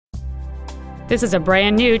This is a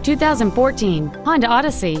brand new 2014 Honda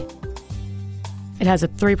Odyssey. It has a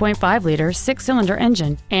 3.5-liter 6-cylinder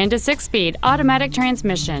engine and a 6-speed automatic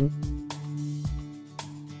transmission.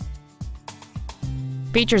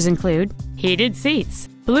 Features include heated seats,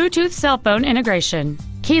 Bluetooth cell phone integration,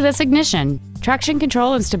 keyless ignition, traction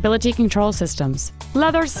control and stability control systems,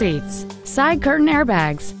 leather seats, side curtain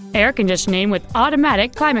airbags, air conditioning with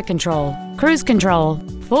automatic climate control, cruise control,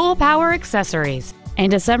 full power accessories,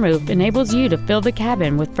 and a sunroof enables you to fill the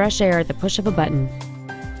cabin with fresh air at the push of a button.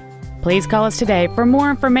 Please call us today for more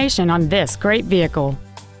information on this great vehicle.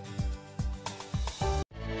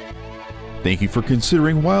 Thank you for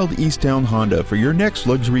considering Wild Easttown Honda for your next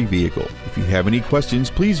luxury vehicle. If you have any questions,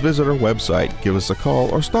 please visit our website, give us a call,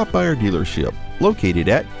 or stop by our dealership located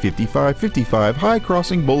at 5555 High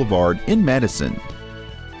Crossing Boulevard in Madison.